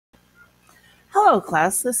Hello,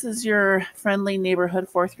 class. This is your friendly neighborhood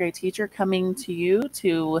fourth grade teacher coming to you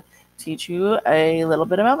to teach you a little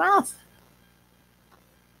bit about math.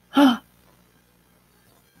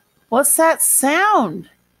 What's that sound?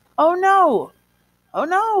 Oh no. Oh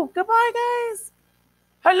no. Goodbye, guys.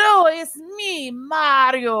 Hello, it's me,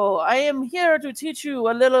 Mario. I am here to teach you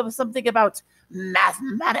a little something about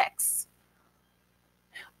mathematics.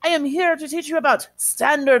 I am here to teach you about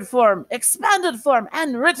standard form, expanded form,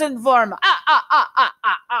 and written form.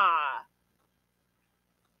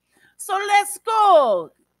 So let's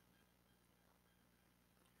go.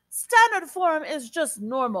 Standard form is just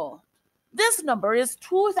normal. This number is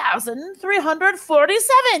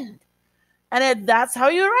 2,347. And that's how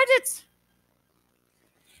you write it.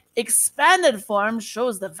 Expanded form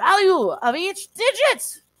shows the value of each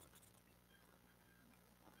digit.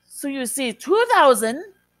 So you see 2,000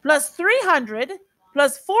 plus 300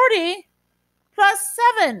 plus 40 plus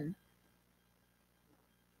 7.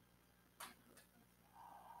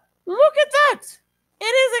 Look at that. It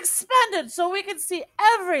is expanded so we can see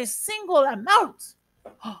every single amount.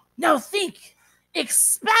 Now think.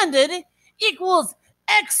 Expanded equals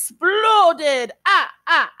exploded.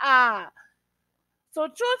 So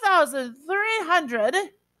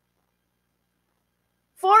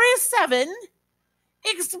 2,347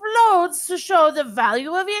 explodes to show the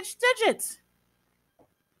value of each digit.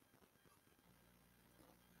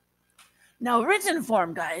 Now written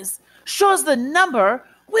form, guys, shows the number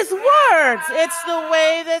with words. It's the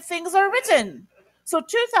way that things are written. So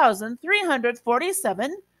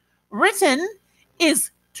 2,347 written is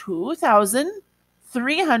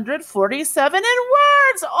 2,347 in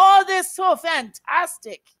words. Oh, this is so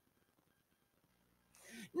fantastic.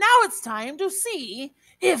 Now it's time to see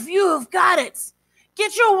if you've got it.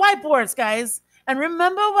 Get your whiteboards, guys, and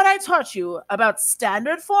remember what I taught you about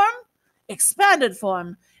standard form, expanded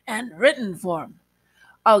form, and written form.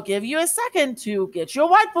 I'll give you a second to get your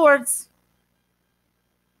whiteboards.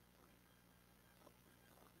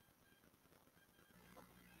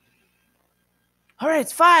 All right,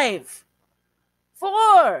 5,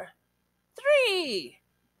 4, 3,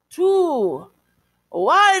 2,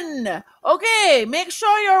 1. Okay, make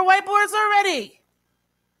sure your whiteboards are ready.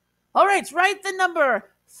 All right, write the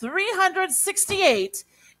number 368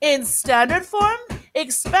 in standard form,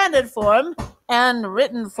 expanded form, and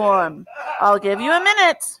written form. I'll give you a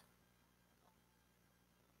minute.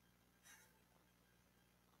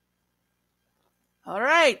 All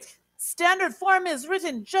right, standard form is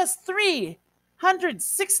written just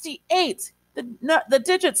 368. The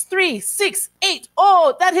digits 3, 6, 8.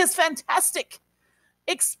 Oh, that is fantastic.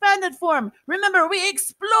 Expanded form. Remember, we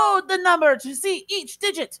explode the number to see each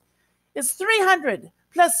digit. It's 300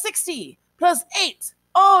 plus 60 plus 8.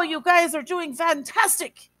 Oh, you guys are doing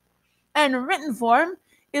fantastic. And written form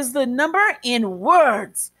is the number in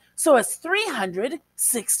words. So it's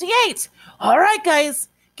 368. All right, guys,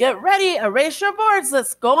 get ready. Erase your boards.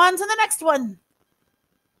 Let's go on to the next one.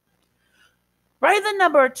 Write the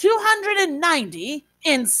number 290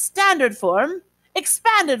 in standard form,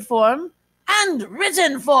 expanded form, and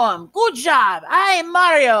written form. Good job. I'm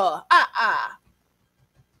Mario.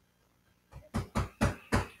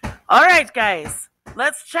 All right, guys,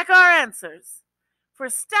 let's check our answers. For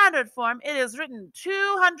standard form, it is written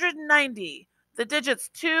 290, the digits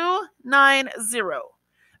 290.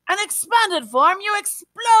 An expanded form, you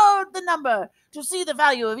explode the number to see the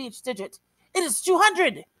value of each digit. It is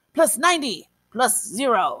 200 plus 90 plus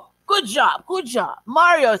 0. Good job, good job.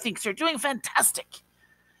 Mario thinks you're doing fantastic.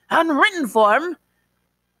 On written form,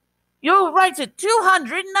 you write it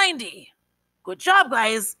 290. Good job,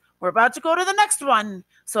 guys. We're about to go to the next one,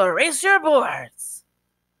 so erase your boards.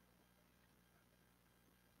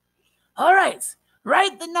 All right,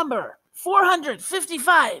 write the number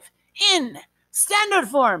 455 in standard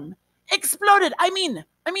form, expanded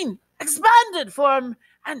form,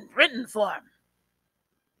 and written form.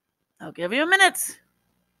 I'll give you a minute.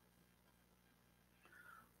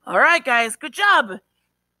 All right, guys, good job.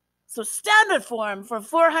 So standard form for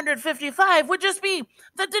 455 would just be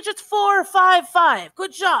the digits 455.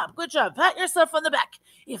 Good job, good job. Pat yourself on the back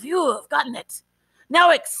if you have gotten it.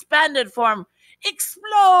 Now expanded form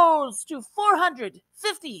explodes to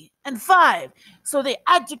 450 and 5. So they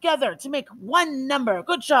add together to make one number.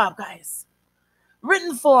 Good job, guys.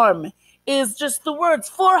 Written form is just the words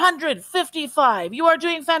 455. You are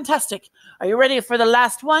doing fantastic. Are you ready for the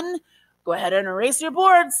last one? Go ahead and erase your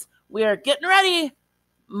boards. We are getting ready.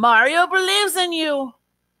 Mario believes in you.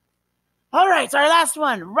 All right, our last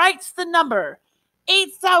one. Write the number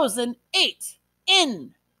 8,008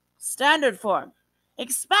 in standard form,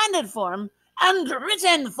 expanded form, and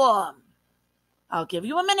written form. I'll give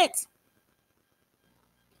you a minute.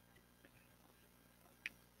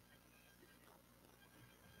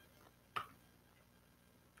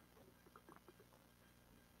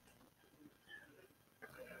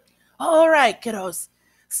 All right, kiddos.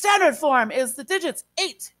 Standard form is the digits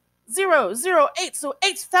 8008, so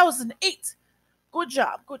 8008. Good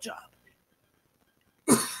job, good job.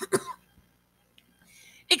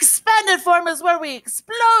 Expanded form is where we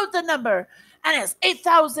explode the number, and it's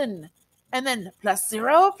 8,000. And then plus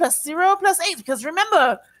 0, plus 0, plus 8. Because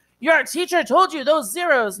remember, your teacher told you those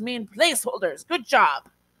zeros mean placeholders. Good job.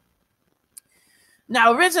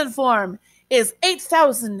 Now, written form is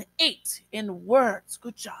 8008 in words.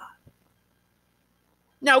 Good job.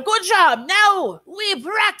 Now, good job. Now we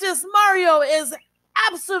practice. Mario is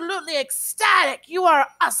absolutely ecstatic. You are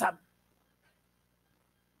awesome.